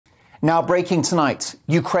Now breaking tonight,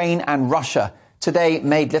 Ukraine and Russia today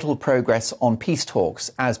made little progress on peace talks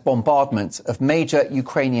as bombardment of major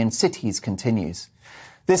Ukrainian cities continues.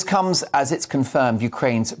 This comes as it's confirmed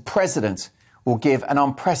Ukraine's president will give an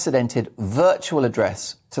unprecedented virtual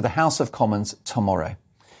address to the House of Commons tomorrow.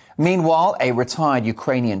 Meanwhile, a retired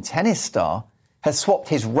Ukrainian tennis star has swapped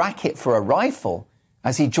his racket for a rifle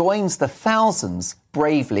as he joins the thousands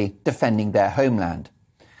bravely defending their homeland.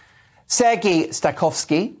 Sergiy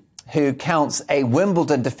Stakhovsky, who counts a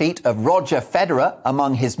Wimbledon defeat of Roger Federer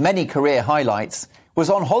among his many career highlights, was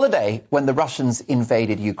on holiday when the Russians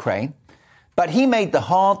invaded Ukraine. But he made the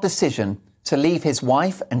hard decision to leave his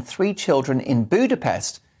wife and 3 children in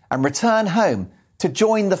Budapest and return home to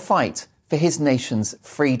join the fight for his nation's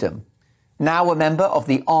freedom. Now a member of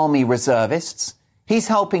the army reservists, he's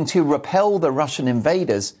helping to repel the Russian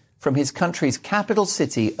invaders from his country's capital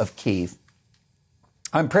city of Kyiv.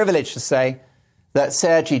 I'm privileged to say that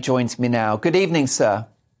Sergiy joins me now. Good evening, sir.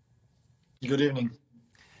 Good evening.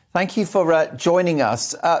 Thank you for joining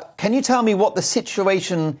us. Can you tell me what the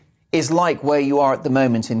situation is like where you are at the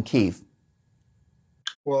moment in Kyiv?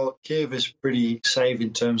 Well, Kyiv is pretty safe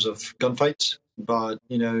in terms of gunfights, but,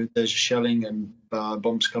 there's shelling and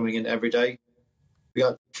bombs coming in every day. We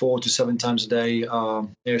got 4 to 7 times a day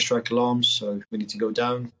airstrike alarms, so we need to go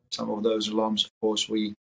down. Some of those alarms, of course,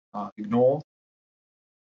 we ignore,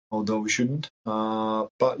 although we shouldn't.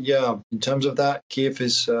 But yeah, in terms of that, Kyiv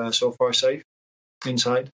is so far safe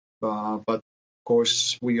inside. But of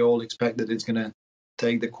course, we all expect that it's going to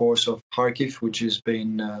take the course of Kharkiv, which has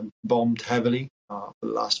been bombed heavily for the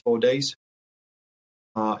last 4 days.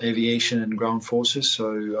 Aviation and ground forces.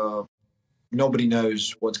 So nobody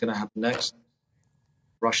knows what's going to happen next.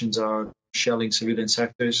 Russians are shelling civilian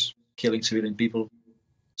sectors, killing civilian people.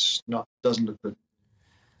 Doesn't look good.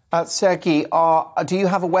 Sergiy, do you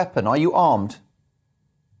have a weapon? Are you armed?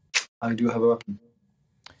 I do have a weapon.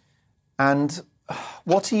 And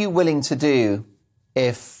what are you willing to do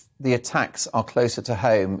if the attacks are closer to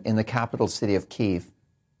home in the capital city of Kyiv?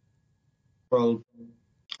 Well,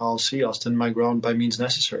 I'll see. I'll stand my ground by means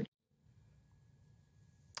necessary.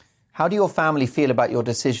 How do your family feel about your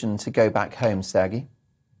decision to go back home, Sergiy?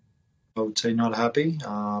 I would say not happy,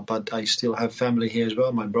 but I still have family here as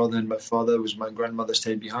well. My brother and my father, my grandmother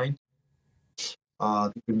stayed behind.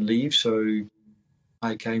 They couldn't leave, so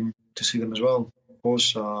I came to see them as well. Of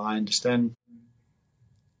course, I understand.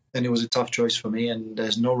 And it was a tough choice for me, and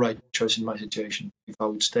there's no right choice in my situation. If I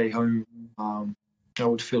would stay home, I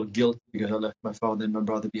would feel guilt because I left my father and my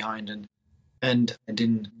brother behind, and I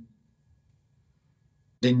didn't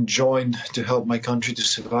join to help my country to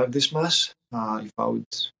survive this mess. If I would,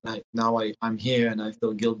 now I'm here and I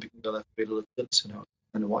feel guilt because I left a little kids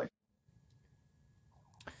and a wife.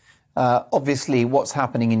 Obviously, what's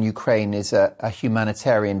happening in Ukraine is a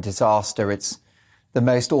humanitarian disaster. It's the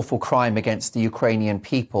most awful crime against the Ukrainian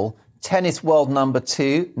people. Tennis world number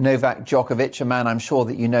 2, Novak Djokovic, a man I'm sure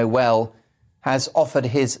that you know well, has offered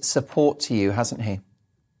his support to you, hasn't he?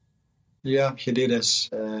 Yeah, he did,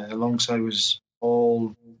 alongside with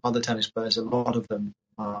all other tennis players, a lot of them.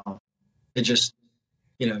 It just,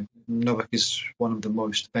 Novak is one of the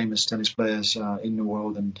most famous tennis players in the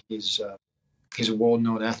world, and he's a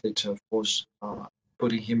well-known athlete. So, of course,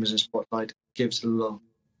 putting him as a spotlight gives a little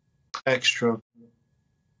extra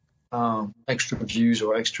views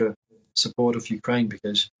or extra support of Ukraine,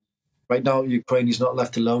 because right now Ukraine is not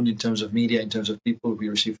left alone in terms of media, in terms of people. We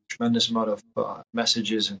receive a tremendous amount of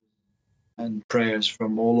messages and prayers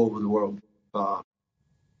from all over the world.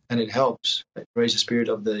 And it helps raise the spirit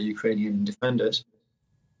of the Ukrainian defenders.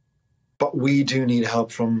 But we do need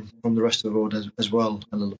help from the rest of the world as well,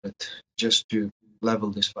 a little bit, just to level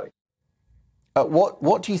this fight.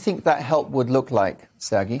 What do you think that help would look like,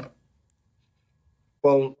 Sergiy?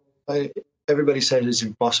 Well, everybody says it's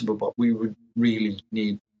impossible, but we would really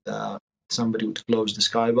need somebody to close the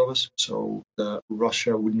sky above us, so that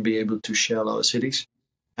Russia wouldn't be able to shell our cities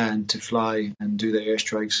and to fly and do their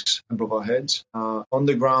airstrikes above our heads. On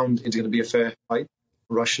the ground, it's going to be a fair fight.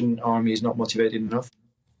 Russian army is not motivated enough.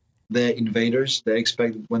 They're invaders. They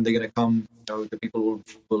expect when they're going to come, the people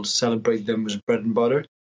will celebrate them with bread and butter.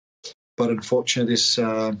 But unfortunately,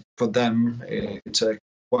 for them, it's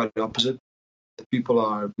quite the opposite. The people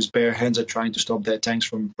are, with bare hands, are trying to stop their tanks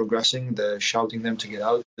from progressing. They're shouting them to get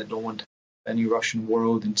out. They don't want any Russian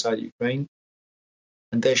world inside Ukraine.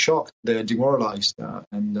 And they're shocked, they're demoralized,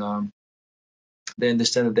 and they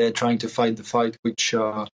understand that they're trying to fight the fight which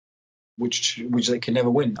they can never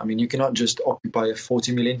win. I mean, you cannot just occupy a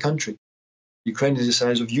 40 million country. Ukraine is the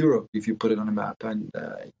size of Europe if you put it on a map, and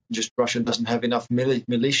just Russia doesn't have enough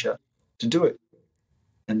militia to do it.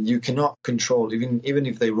 And you cannot control, even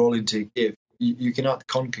if they roll into Kiev, you cannot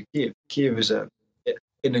conquer Kiev. Kiev is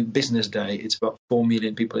in a business day, it's about 4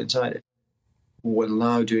 million people inside it who were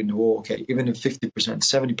allowed during the war. Okay, even if 50%,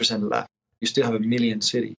 70% left, you still have a million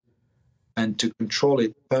city. And to control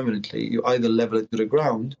it permanently, you either level it to the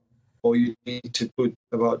ground or you need to put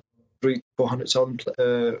about 400,000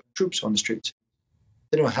 troops on the streets.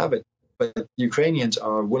 They don't have it. But Ukrainians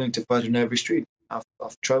are willing to fight on every street. I've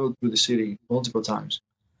traveled through the city multiple times.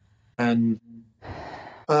 And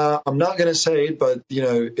I'm not going to say it, but,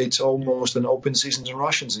 it's almost an open season to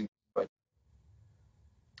Russians. Right?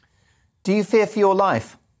 Do you fear for your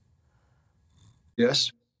life?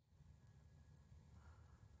 Yes.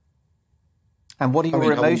 And what are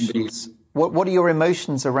your emotions? What are your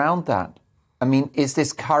emotions around that? I mean, is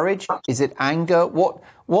this courage? Is it anger? What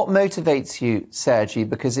motivates you, Sergiy?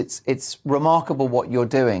 Because it's remarkable what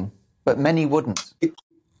you're doing, but many wouldn't.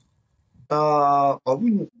 I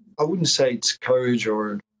wouldn't say it's courage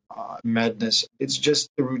or madness. It's just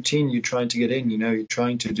the routine you're trying to get in. You're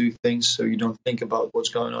trying to do things so you don't think about what's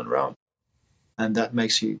going on around, and that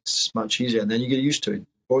makes it much easier. And then you get used to it.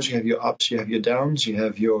 Of course, you have your ups, you have your downs, you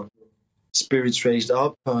have your spirits raised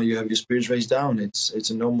up, you have your spirits raised down.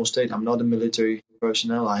 It's a normal state. I'm not a military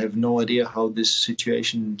personnel. I have no idea how this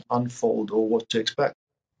situation unfold or what to expect.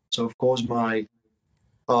 So of course my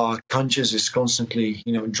conscience is constantly,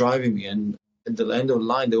 driving me. And at the end of the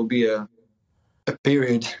line, there will be a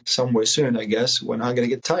period somewhere soon, I guess, when I'm going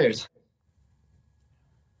to get tired.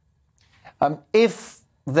 If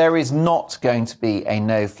there is not going to be a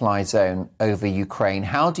no-fly zone over Ukraine,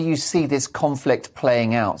 how do you see this conflict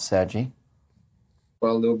playing out, Sergiy?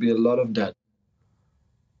 Well, there will be a lot of dead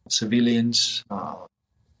civilians,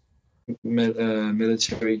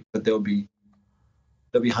 military, but there'll be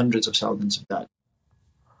hundreds of thousands of dead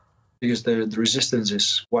because the resistance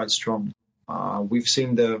is quite strong. We've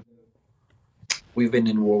been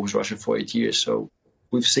in war with Russia for 8 years, so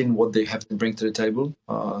we've seen what they have to bring to the table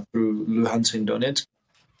through Luhansk and Donetsk,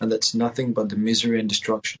 and that's nothing but the misery and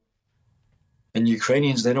destruction. And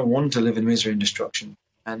Ukrainians, they don't want to live in misery and destruction.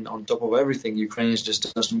 And on top of everything, Ukrainians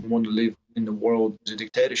just doesn't want to live in the world as a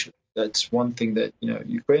dictatorship. That's one thing that,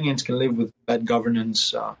 Ukrainians can live with bad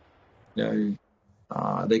governance.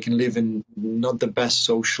 They can live in not the best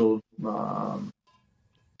social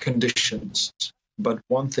conditions. But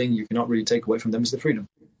one thing you cannot really take away from them is the freedom.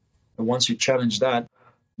 And once you challenge that,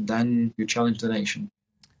 then you challenge the nation.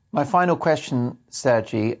 My final question,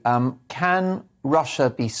 Sergiy, can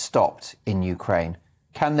Russia be stopped in Ukraine?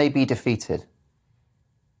 Can they be defeated?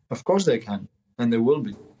 Of course they can, and they will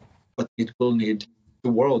be. But it will need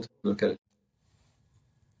the world to look at it.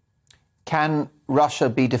 Can Russia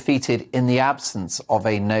be defeated in the absence of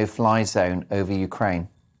a no-fly zone over Ukraine?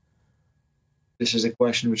 This is a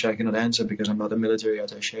question which I cannot answer because I'm not a military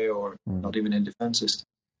attaché or not even in defense system.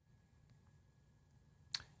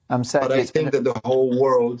 Sergiy, but I think that the whole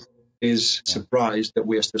world is surprised that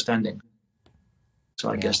we are still standing. So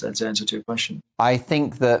I guess that's the answer to your question. I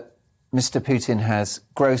think that Mr. Putin has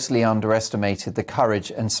grossly underestimated the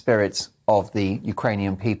courage and spirit of the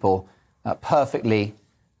Ukrainian people, perfectly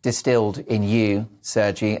distilled in you,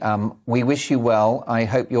 Sergiy. We wish you well. I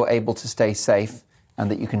hope you're able to stay safe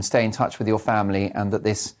and that you can stay in touch with your family and that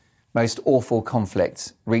this most awful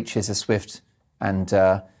conflict reaches a swift and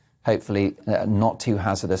hopefully not too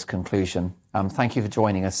hazardous conclusion. Thank you for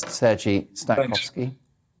joining us, Sergiy Stakhovsky.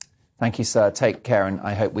 Thank you, sir. Take care, and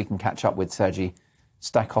I hope we can catch up with Sergiy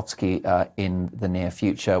Stakhovsky in the near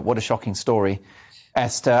future. What a shocking story,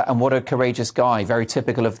 Esther, and what a courageous guy, very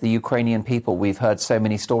typical of the Ukrainian people. We've heard so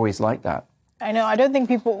many stories like that. I know. I don't think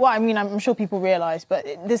people... Well, I mean, I'm sure people realise, but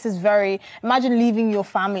this is very... Imagine leaving your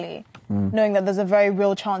family, knowing that there's a very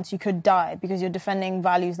real chance you could die because you're defending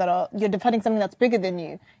values that are... You're defending something that's bigger than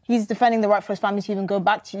you. He's defending the right for his family to even go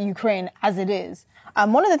back to Ukraine as it is.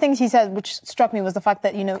 One of the things he said, which struck me, was the fact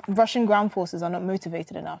that, Russian ground forces are not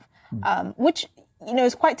motivated enough, which...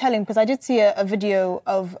 it's quite telling because I did see a video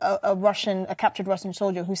of a captured Russian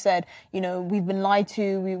soldier who said, we've been lied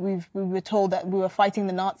to, we were told that we were fighting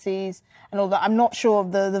the Nazis and all that. I'm not sure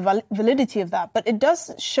of the validity of that, but it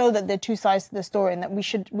does show that there are two sides to the story and that we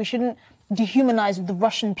shouldn't dehumanize the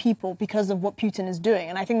Russian people because of what Putin is doing.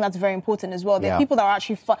 And I think that's very important as well. There are people that are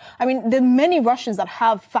actually... there are many Russians that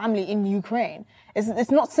have family in Ukraine.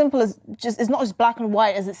 It's not simple as it's not as black and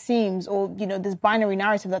white as it seems, or this binary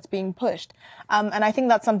narrative that's being pushed. And I think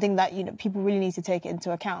that's something that people really need to take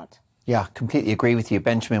into account. Yeah, completely agree with you,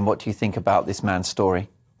 Benjamin. What do you think about this man's story?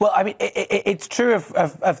 Well, I mean, it's true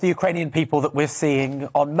of the Ukrainian people that we're seeing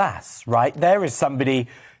en masse, right? There is somebody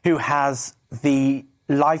who has the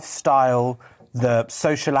lifestyle, the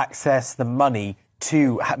social access, the money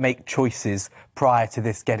to make choices prior to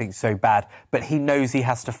this getting so bad, but he knows he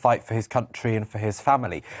has to fight for his country and for his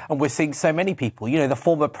family. And we're seeing so many people, you know, the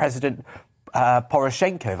former president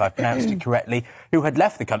Poroshenko, if I pronounced it correctly, who had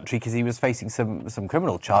left the country because he was facing some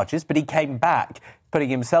criminal charges, but he came back, putting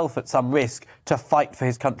himself at some risk to fight for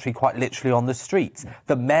his country quite literally on the streets.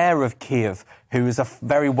 The mayor of Kiev, who is a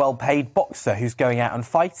very well-paid boxer who's going out and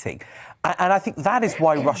fighting. And I think that is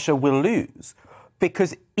why Russia will lose,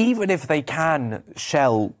 because even if they can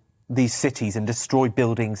shell these cities and destroy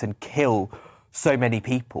buildings and kill so many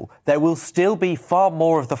people, there will still be far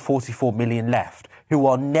more of the 44 million left who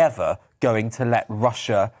are never going to let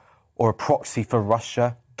Russia or a proxy for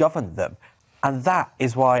Russia govern them. And that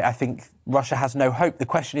is why I think Russia has no hope. The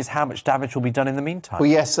question is how much damage will be done in the meantime. Well,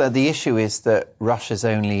 yes, the issue is that Russia's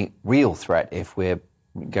only real threat, if we're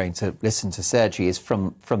going to listen to Sergiy, is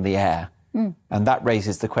from the air. And that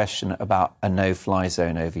raises the question about a no-fly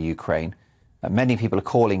zone over Ukraine. Many people are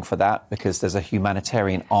calling for that because there's a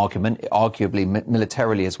humanitarian argument, arguably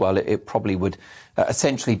militarily as well. It probably would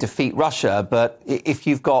essentially defeat Russia. But if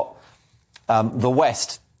you've got the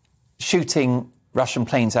West shooting Russian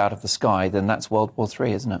planes out of the sky, then that's World War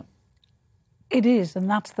III, isn't it? It is, and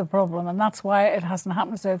that's the problem, and that's why it hasn't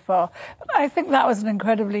happened so far. But I think that was an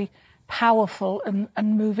incredibly powerful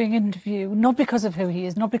and moving interview, not because of who he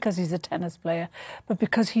is, not because he's a tennis player, but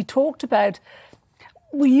because he talked about...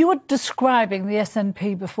 Well, you were describing the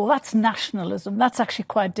SNP before. That's nationalism. That's actually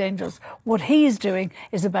quite dangerous. What he is doing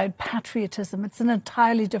is about patriotism. It's an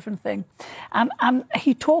entirely different thing. And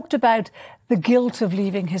he talked about the guilt of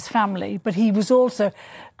leaving his family, but he was also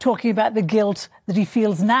talking about the guilt that he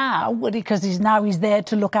feels now, because he's there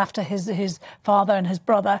to look after his father and his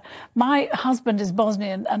brother. My husband is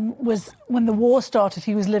Bosnian and was, when the war started,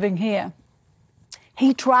 he was living here.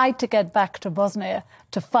 He tried to get back to Bosnia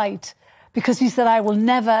to fight, because he said, I will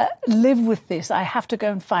never live with this. I have to go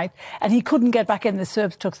and fight. And he couldn't get back in. The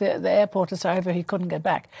Serbs took the airport to Sarajevo. He couldn't get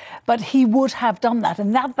back. But he would have done that.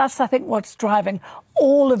 And that's, I think, what's driving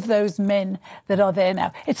all of those men that are there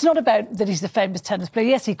now. It's not about that he's a famous tennis player.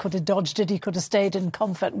 Yes, he could have dodged it. He could have stayed in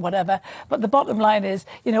comfort and whatever. But the bottom line is,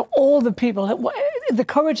 you know, all the people, the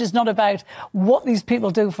courage is not about what these people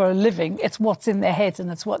do for a living. It's what's in their heads and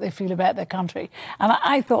it's what they feel about their country. And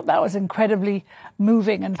I thought that was incredibly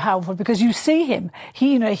moving and powerful, because you see him.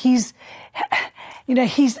 He's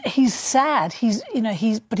sad.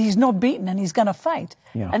 But he's not beaten, and he's going to fight.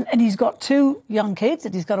 Yeah. And he's got 2 young kids,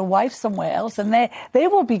 and he's got a wife somewhere else, and they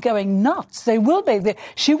will be going nuts. They will be.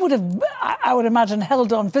 She would have, I would imagine,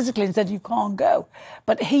 held on physically and said, "You can't go."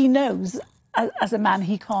 But he knows, as a man,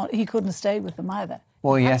 he couldn't stay with them either.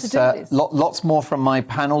 Well, yes, lots more from my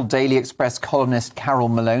panel. Daily Express columnist Carole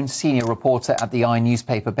Malone, senior reporter at the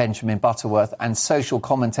newspaper Benjamin Butterworth, and social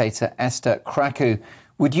commentator Esther Krakow.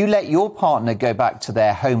 Would you let your partner go back to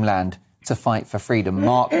their homeland to fight for freedom?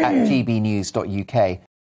 Mark at gbnews.uk.